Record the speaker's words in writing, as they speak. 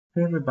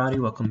Hey everybody,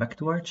 welcome back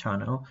to our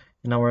channel.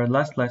 In our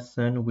last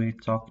lesson, we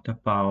talked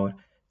about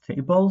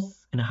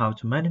tables and how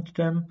to manage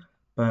them,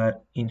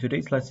 but in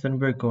today's lesson,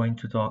 we're going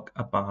to talk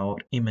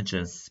about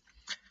images.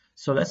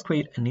 So let's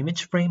create an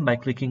image frame by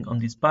clicking on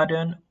this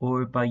button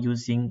or by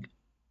using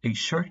a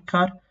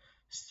shortcut.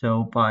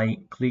 So by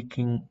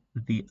clicking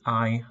the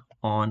I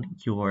on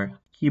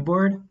your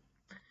keyboard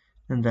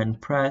and then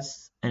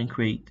press and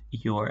create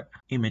your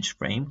image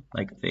frame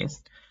like this.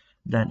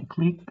 Then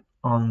click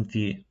on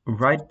the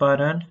right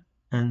button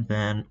and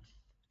then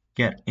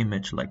get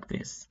image like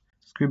this.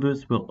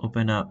 SCRIBUS will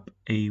open up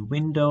a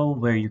window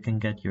where you can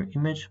get your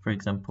image, for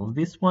example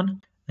this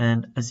one.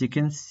 And as you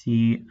can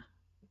see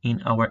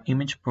in our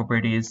image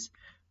properties,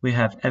 we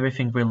have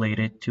everything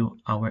related to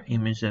our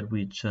image that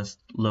we just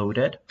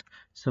loaded.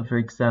 So for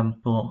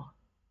example,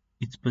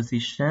 its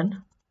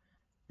position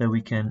that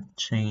we can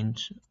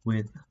change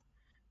with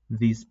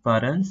these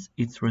buttons,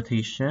 its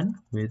rotation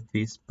with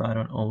this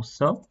button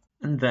also.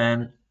 And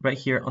then right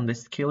here on the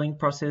scaling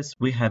process,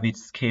 we have it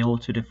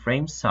scaled to the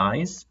frame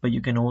size, but you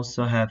can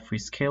also have free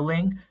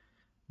scaling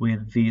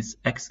with these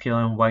X scale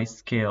and Y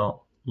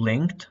scale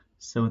linked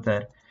so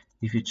that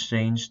if you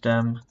change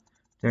them,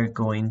 they're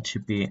going to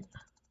be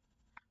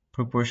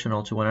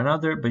proportional to one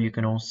another, but you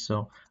can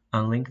also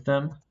unlink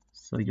them.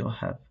 So you'll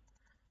have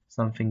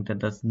something that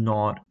does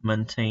not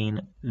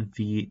maintain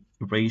the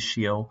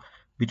ratio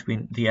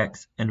between the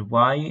X and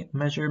Y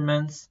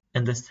measurements,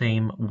 and the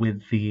same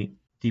with the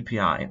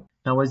DPI.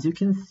 Now, as you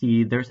can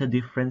see, there's a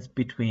difference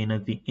between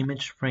the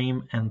image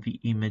frame and the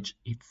image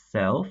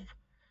itself,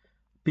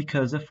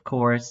 because of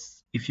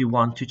course, if you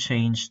want to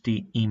change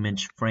the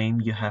image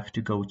frame, you have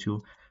to go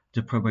to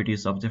the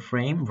properties of the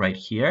frame right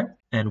here.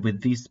 And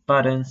with these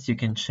buttons, you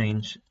can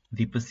change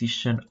the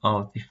position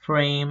of the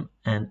frame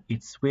and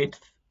its width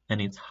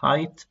and its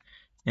height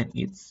and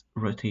its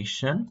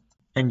rotation.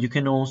 And you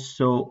can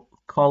also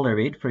color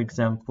it. For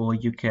example,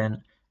 you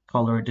can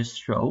color the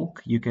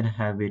stroke. You can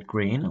have it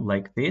green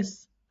like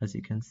this. As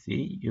you can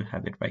see, you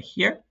have it right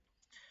here.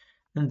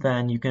 And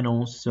then you can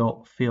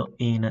also fill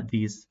in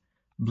this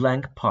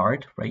blank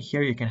part right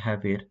here. You can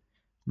have it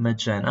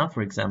magenta,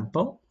 for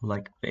example,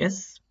 like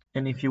this.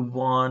 And if you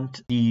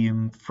want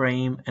the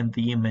frame and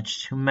the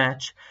image to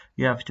match,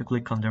 you have to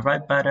click on the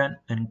right button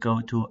and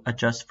go to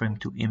Adjust Frame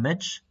to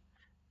Image,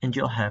 and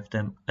you'll have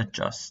them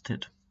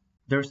adjusted.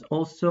 There's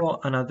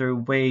also another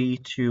way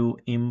to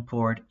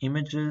import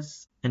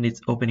images, and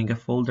it's opening a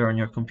folder on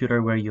your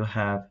computer where you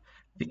have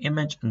the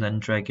image and then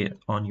drag it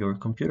on your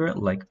computer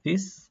like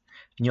this.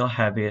 And you'll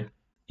have it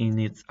in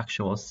its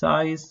actual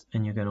size,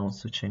 and you can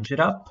also change it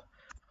up.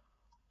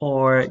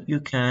 Or you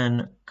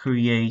can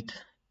create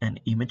an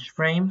image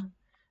frame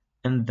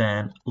and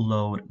then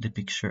load the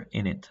picture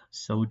in it.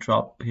 So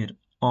drop it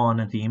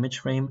on the image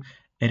frame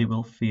and it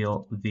will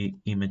fill the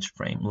image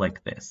frame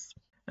like this.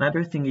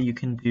 Another thing that you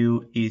can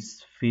do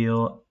is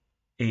fill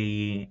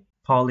a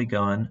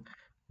polygon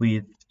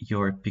with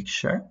your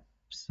picture.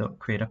 So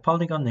create a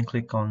polygon and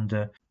click on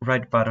the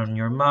right button on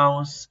your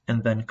mouse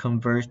and then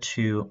convert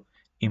to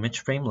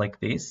image frame like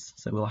this.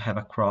 So we'll have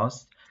a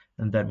cross,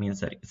 and that means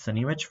that it's an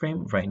image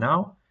frame right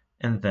now.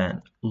 And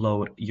then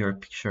load your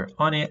picture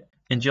on it,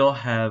 and you'll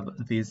have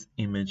this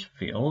image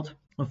filled.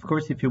 Of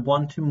course, if you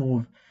want to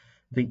move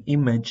the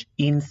image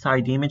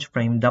inside the image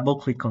frame, double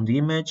click on the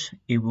image,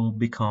 it will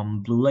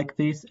become blue like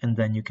this, and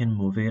then you can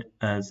move it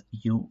as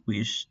you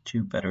wish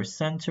to better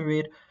center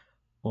it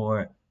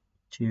or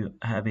to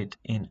have it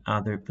in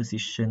other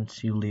positions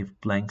to leave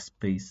blank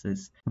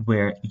spaces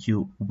where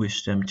you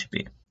wish them to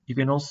be. You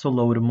can also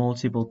load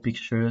multiple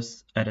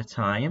pictures at a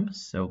time.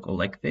 So go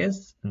like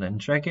this and then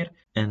drag it,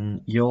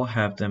 and you'll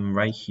have them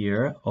right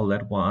here all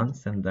at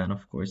once. And then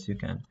of course you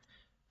can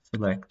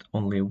select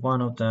only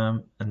one of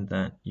them and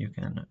then you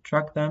can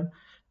drag them.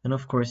 And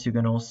of course you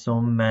can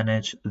also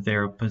manage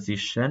their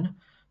position.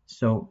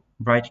 So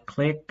right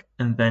click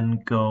and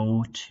then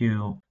go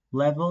to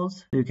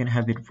levels. You can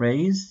have it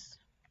raised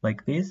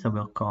like this. So it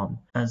will come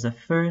as a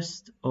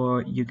first,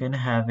 or you can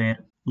have it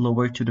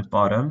lower to the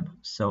bottom,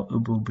 so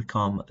it will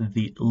become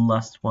the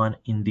last one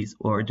in this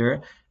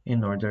order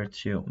in order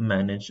to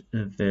manage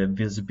the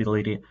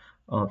visibility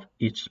of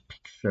each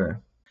picture.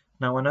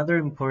 Now, another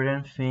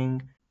important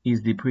thing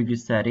is the preview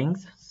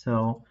settings.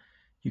 So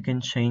you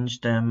can change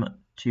them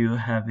to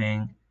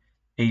having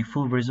a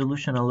full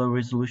resolution, a low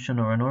resolution,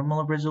 or a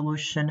normal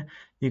resolution.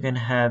 You can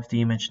have the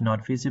image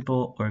not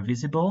visible or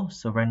visible.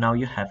 So right now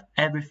you have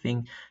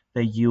everything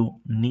that you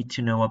need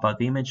to know about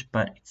the image,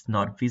 but it's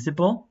not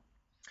visible.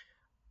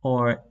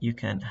 Or you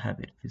can have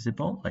it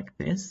visible like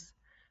this,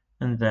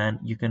 and then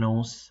you can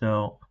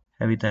also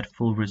have it at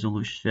full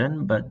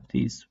resolution, but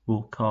this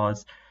will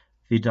cause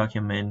the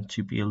document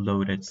to be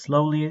loaded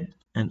slowly.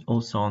 And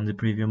also on the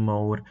preview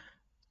mode,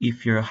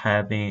 if you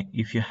have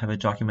a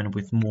document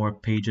with more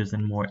pages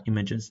and more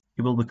images,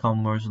 it will become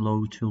more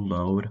slow to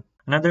load.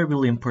 Another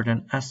really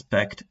important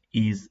aspect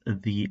is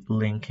the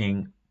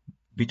linking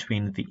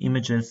between the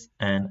images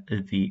and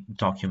the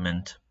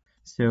document.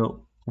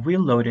 So we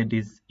loaded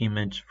this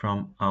image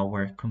from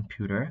our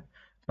computer,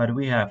 but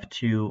we have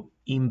to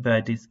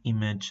embed this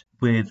image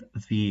with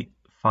the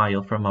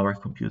file from our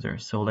computer.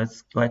 So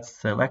let's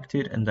select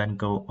it and then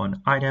go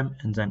on item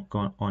and then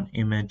go on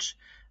image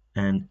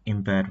and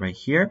embed right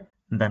here.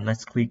 And then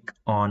let's click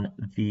on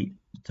the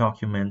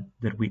document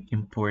that we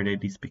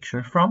imported this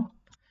picture from.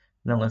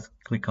 Then let's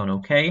click on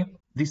OK.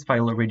 This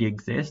file already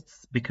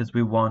exists because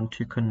we want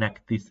to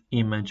connect this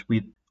image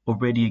with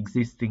already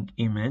existing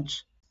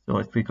image. So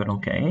let's click on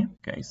OK.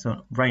 Okay,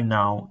 so right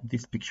now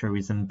this picture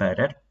is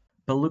embedded.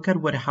 But look at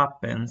what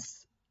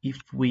happens if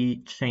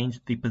we change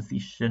the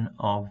position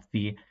of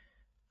the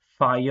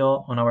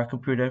file on our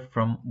computer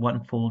from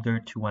one folder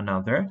to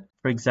another.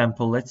 For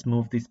example, let's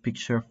move this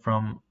picture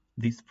from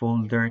this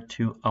folder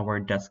to our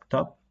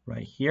desktop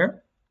right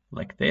here,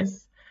 like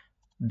this.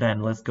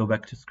 Then let's go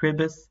back to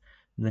SCRIBUS,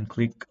 then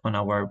click on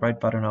our right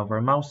button of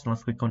our mouse and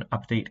let's click on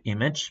Update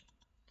Image.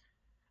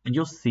 And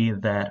you'll see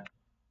that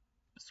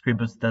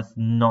SCRIBUS does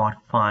not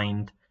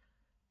find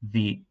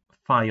the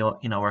file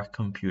in our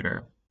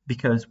computer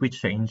because we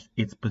changed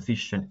its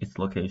position, its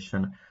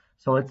location.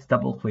 So let's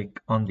double click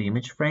on the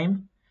image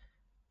frame.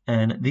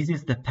 And this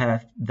is the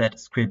path that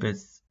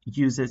SCRIBUS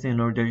uses in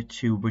order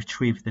to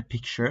retrieve the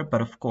picture,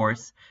 but of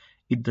course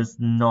it does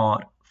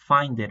not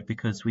find it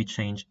because we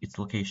changed its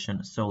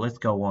location. So let's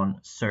go on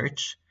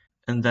search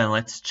and then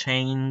let's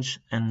change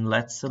and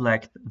let's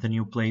select the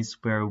new place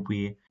where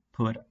we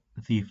put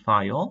the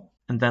file.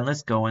 And then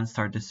let's go and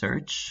start the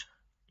search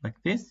like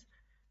this.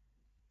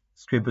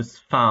 SCRIBUS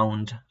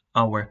found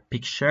our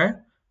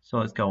picture. So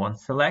let's go on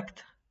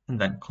select and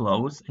then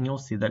close, and you'll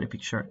see that the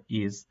picture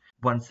is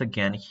once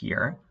again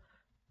here.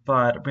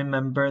 But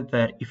remember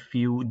that if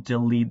you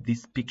delete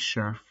this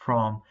picture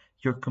from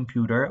your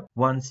computer,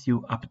 once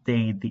you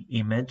update the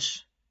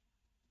image,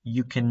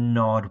 you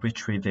cannot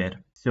retrieve it.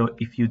 So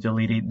if you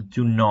delete it,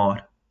 do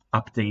not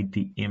update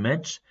the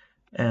image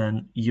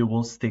and you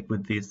will stick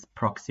with this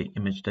proxy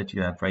image that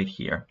you have right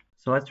here.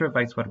 So let's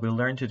revise what we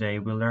learned today.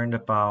 We learned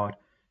about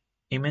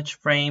image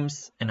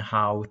frames and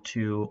how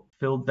to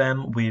fill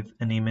them with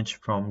an image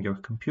from your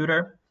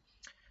computer.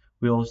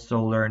 We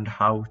also learned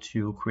how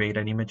to create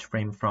an image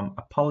frame from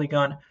a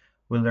polygon.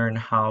 We learned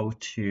how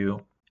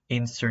to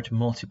insert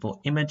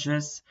multiple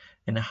images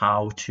and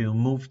how to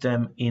move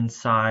them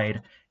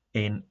inside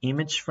an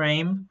image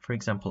frame, for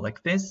example,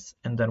 like this.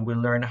 And then we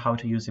learned how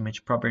to use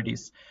image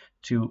properties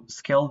to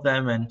scale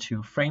them and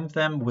to frame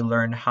them. We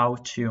learned how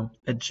to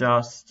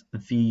adjust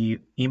the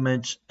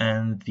image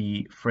and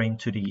the frame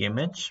to the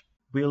image.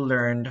 We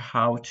learned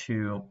how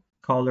to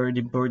color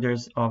the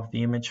borders of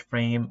the image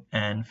frame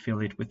and fill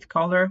it with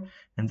color.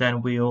 And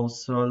then we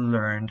also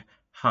learned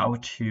how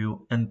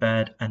to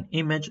embed an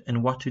image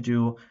and what to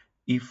do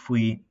if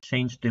we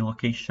change the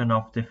location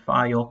of the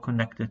file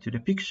connected to the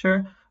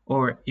picture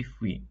or if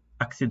we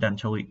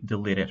accidentally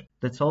delete it.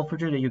 That's all for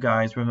today, you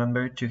guys.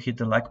 Remember to hit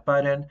the like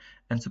button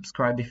and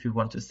subscribe if you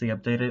want to stay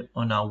updated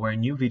on our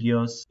new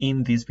videos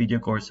in this video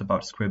course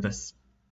about SCRIBUS.